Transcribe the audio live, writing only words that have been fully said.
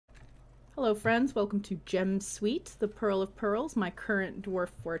Hello friends, welcome to Gem Suite, the Pearl of Pearls, my current Dwarf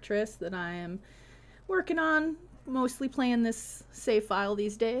Fortress that I am working on, mostly playing this save file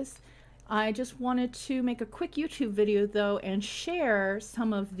these days. I just wanted to make a quick YouTube video though and share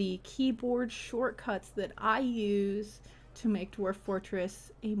some of the keyboard shortcuts that I use to make Dwarf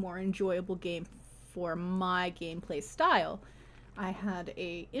Fortress a more enjoyable game for my gameplay style. I had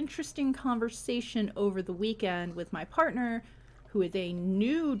a interesting conversation over the weekend with my partner, who is a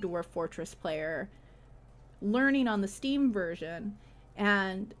new Dwarf Fortress player, learning on the Steam version,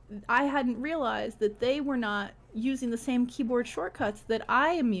 and I hadn't realized that they were not using the same keyboard shortcuts that I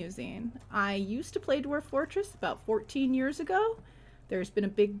am using. I used to play Dwarf Fortress about 14 years ago. There's been a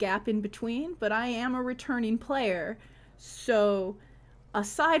big gap in between, but I am a returning player. So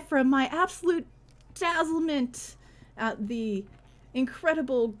aside from my absolute dazzlement at the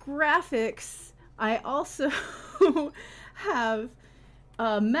incredible graphics, I also have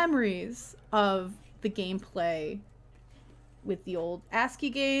memories of the gameplay with the old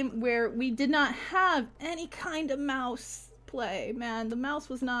ASCII game where we did not have any kind of mouse play. Man, the mouse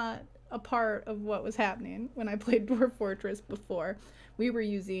was not a part of what was happening when I played Dwarf Fortress before. We were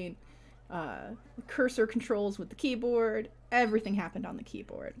using cursor controls with the keyboard. Everything happened on the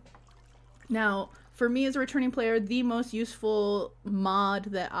keyboard. Now, for me as a returning player, the most useful mod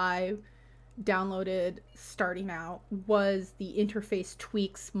that I downloaded starting out was the interface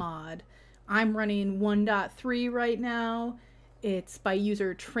tweaks mod. I'm running 1.3 right now. It's by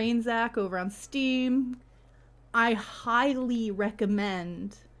user Trainzack over on Steam. I highly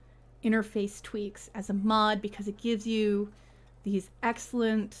recommend interface tweaks as a mod because it gives you these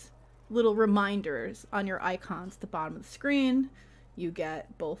excellent little reminders on your icons at the bottom of the screen. You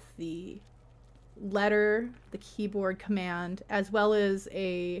get both the letter, the keyboard command, as well as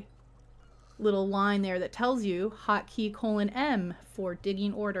a little line there that tells you hotkey :M for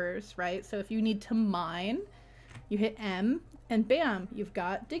digging orders, right? So if you need to mine, you hit M and bam, you've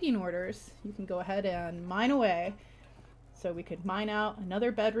got digging orders. You can go ahead and mine away. So we could mine out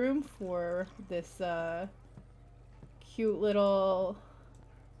another bedroom for this cute little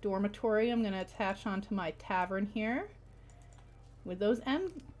dormitory I'm going to attach onto my tavern here. With those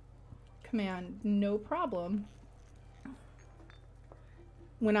M command, no problem.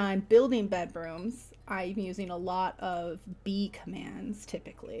 When I'm building bedrooms, I'm using a lot of B commands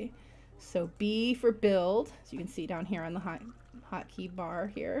typically. So B for build, as you can see down here on the hotkey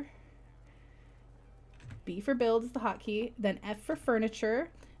bar here. B for build is the hotkey. Then F for furniture.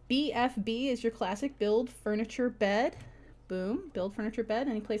 BFB is your classic build furniture bed. Boom, build furniture bed.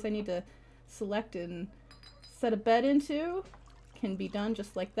 Any place I need to select and set a bed into can be done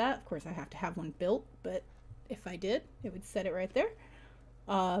just like that. Of course, I have to have one built, but if I did, it would set it right there.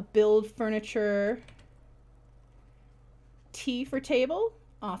 Build furniture T for table,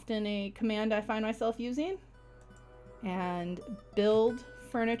 often a command I find myself using. And build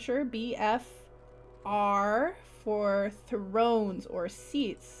furniture BFR for thrones or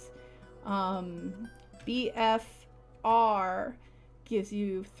seats. BFR gives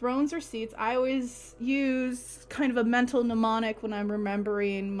you thrones or seats. I always use kind of a mental mnemonic when I'm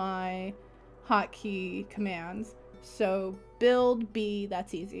remembering my hotkey commands. So build B,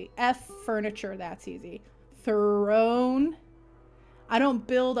 that's easy. F furniture, that's easy. Throne. I don't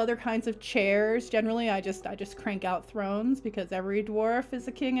build other kinds of chairs. Generally, I just crank out thrones because every dwarf is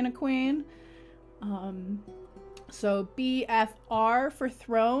a king and a queen. So BFR for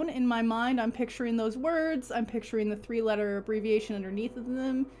throne. In my mind, I'm picturing those words. I'm picturing the 3-letter abbreviation underneath of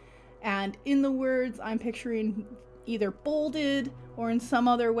them. And in the words, I'm picturing either bolded or in some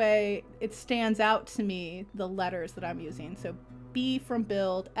other way it stands out to me the letters that I'm using. So B from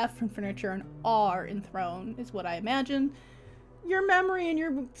build, F from furniture, and R in throne is what I imagine. Your memory and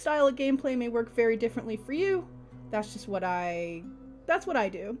your style of gameplay may work very differently for you. That's just what that's what I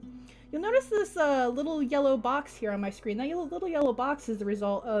do. You'll notice this little yellow box here on my screen. That little yellow box is the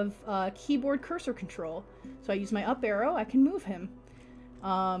result of keyboard cursor control. So I use my up arrow, I can move him.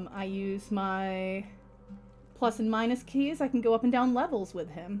 I use my plus and minus keys, I can go up and down levels with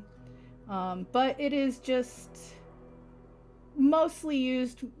him. But it is just mostly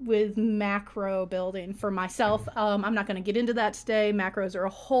used with macro building for myself. I'm not going to get into that today. Macros are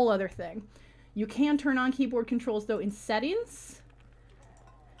a whole other thing. You can turn on keyboard controls though in settings,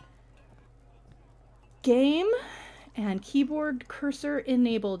 game, and keyboard cursor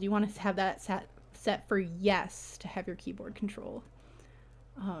enabled. You want to have that set for yes to have your keyboard control.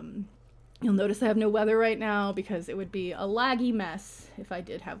 You'll notice I have no weather right now because it would be a laggy mess if I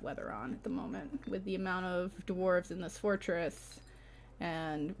did have weather on at the moment with the amount of dwarves in this fortress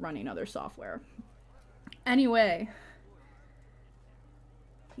and running other software. Anyway,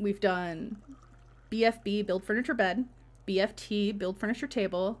 We've done BFB, build furniture bed, BFT, build furniture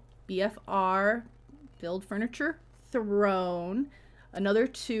table, BFR, build furniture throne, another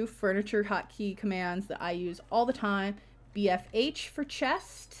 2 furniture hotkey commands that I use all the time, BFH for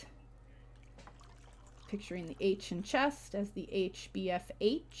chest, picturing the H in chest as the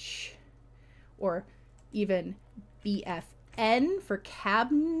HBFH, or even BFN for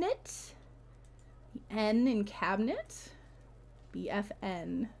cabinet, the N in cabinet,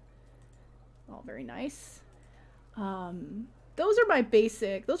 BFN, all very nice. Those are my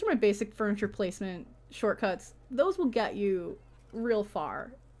basic furniture placement shortcuts. Those will get you real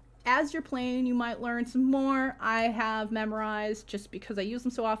far. As you're playing, you might learn some more. I have memorized, just because I use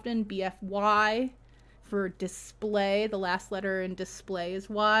them so often, BFY for display. The last letter in display is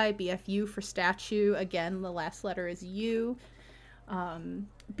Y. BFU for statue. Again, the last letter is U.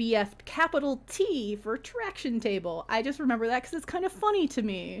 BF capital T for traction table. I just remember that because it's kind of funny to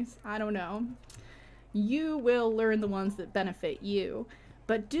me. I don't know. You will learn the ones that benefit you,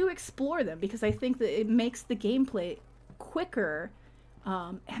 but do explore them, because I think that it makes the gameplay quicker.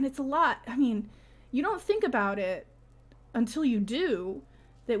 And it's a lot. I mean, you don't think about it until you do,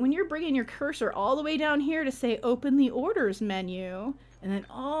 that when you're bringing your cursor all the way down here to say open the orders menu, and then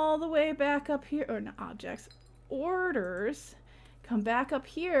all the way back up here, or not objects, orders, come back up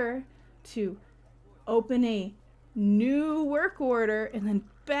here to open a new work order, and then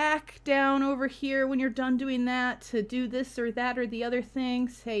back down over here when you're done doing that to do this or that or the other thing.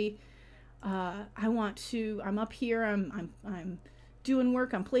 Say, I'm up here, I'm doing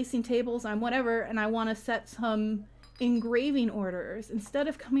work, I'm placing tables, I'm whatever, and I want to set some engraving orders. Instead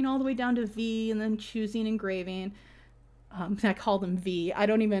of coming all the way down to V and then choosing engraving, I call them V.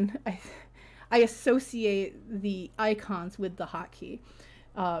 I associate the icons with the hotkey.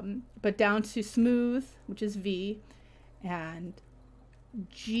 But down to smooth, which is V, and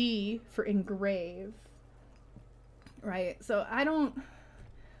G for engrave, right? So I don't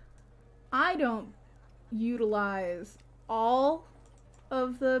utilize all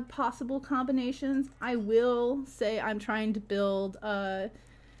of the possible combinations. I will say I'm trying to build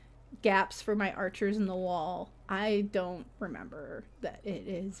gaps for my archers in the wall. I don't remember that it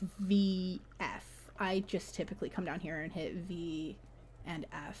is VF. I just typically come down here and hit V and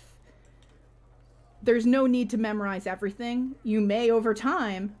F. There's no need to memorize everything. You may over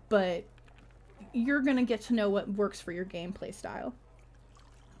time, but you're gonna get to know what works for your gameplay style.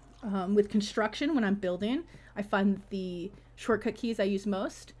 With construction, when I'm building, I find that the shortcut keys I use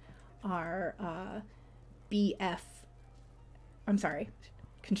most are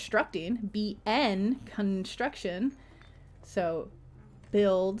constructing, BN, construction. So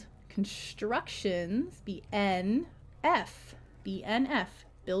build constructions, BNF,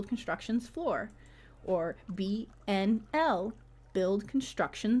 build constructions floor, or BNL, build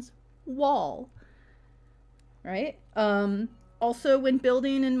constructions wall, right? Also, when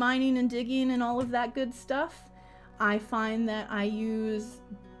building and mining and digging and all of that good stuff, I find that I use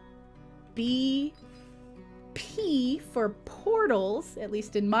BP for portals, at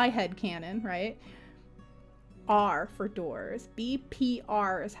least in my head canon, right? R for doors.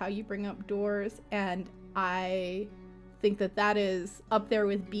 BPR is how you bring up doors, and I think that that is up there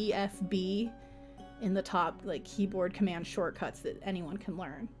with BFB in the top, like, keyboard command shortcuts that anyone can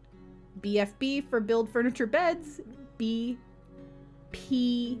learn. BFB for build furniture beds.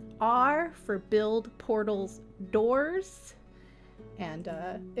 BPR for build portals doors. And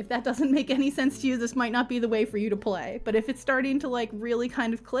if that doesn't make any sense to you, this might not be the way for you to play. But if it's starting to, like, really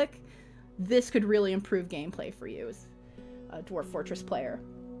kind of click, this could really improve gameplay for you as a Dwarf Fortress player.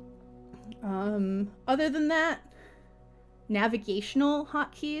 Other than that, navigational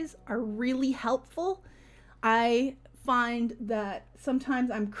hotkeys are really helpful. I find that sometimes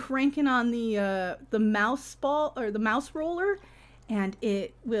I'm cranking on the mouse ball or the mouse roller, and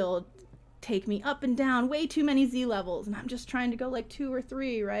it will take me up and down way too many Z levels, and I'm just trying to go like 2 or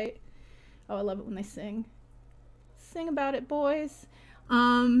 3, right? Oh, I love it when they sing. Sing about it, boys.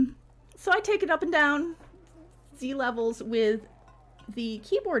 So I take it up and down Z levels with the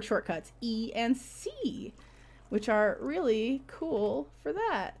keyboard shortcuts E and C, which are really cool for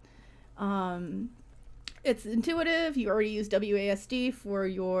that. It's intuitive. You already use WASD for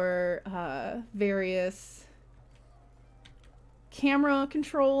your various camera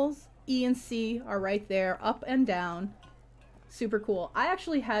controls. E and C are right there, up and down. Super cool. I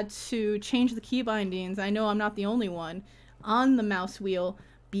actually had to change the key bindings, I know I'm not the only one, on the mouse wheel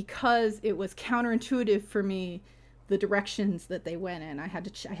because it was counterintuitive for me, the directions that they went in. I had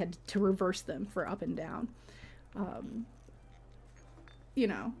to reverse them for up and down. You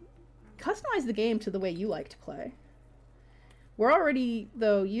know, customize the game to the way you like to play. We're already,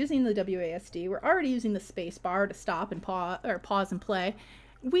 though, using the WASD. We're already using the space bar to stop and pause, or pause and play.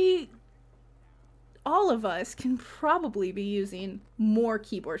 All of us can probably be using more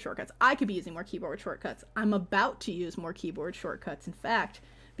keyboard shortcuts. I could be using more keyboard shortcuts. I'm about to use more keyboard shortcuts, in fact,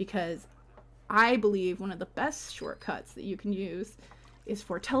 because I believe one of the best shortcuts that you can use is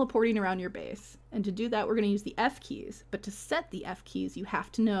for teleporting around your base. And to do that, we're going to use the F keys. But to set the F keys, you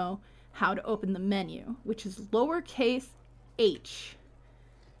have to know how to open the menu, which is lowercase h.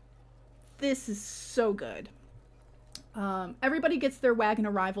 This is so good. Everybody gets their wagon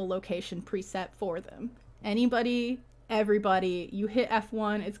arrival location preset for them. Everybody, you hit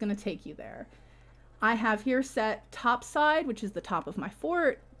F1, it's going to take you there. I have here set top side, which is the top of my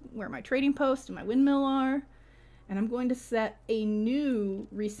fort, where my trading post and my windmill are. And I'm going to set a new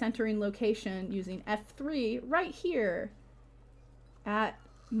recentering location using F3 right here at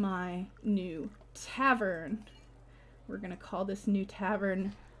my new tavern. We're going to call this new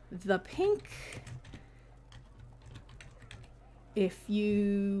tavern the Pink. If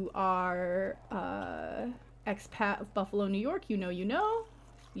you are expat of Buffalo, New York, you know you know.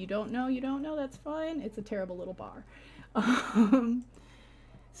 You don't know, you don't know, that's fine. It's a terrible little bar.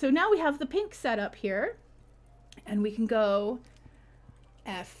 So now we have the Pink set up here. And we can go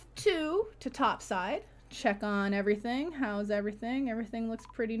F2 to top side. Check on everything. How's everything? Everything looks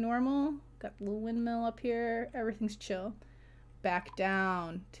pretty normal. Got the little windmill up here. Everything's chill. Back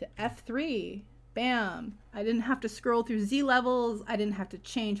down to F3. Bam. I didn't have to scroll through Z levels. I didn't have to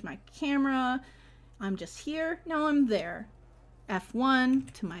change my camera. I'm just here. Now I'm there.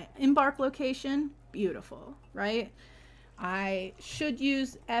 F1 to my embark location. Beautiful, right? I should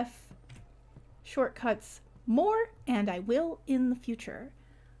use F shortcuts more, and I will in the future.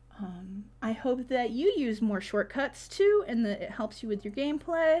 I hope that you use more shortcuts too, and that it helps you with your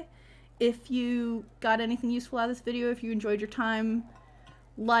gameplay. If you got anything useful out of this video, if you enjoyed your time,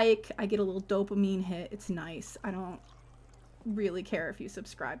 I get a little dopamine hit. It's nice. I don't really care if you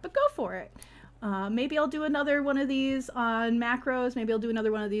subscribe, but go for it. Maybe I'll do another one of these on macros. Maybe I'll do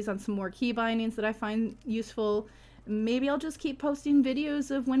another one of these on some more key bindings that I find useful. Maybe I'll just keep posting videos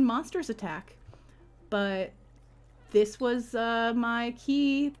of when monsters attack. But this was my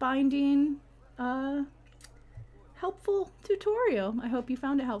key binding helpful tutorial. I hope you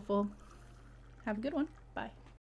found it helpful. Have a good one.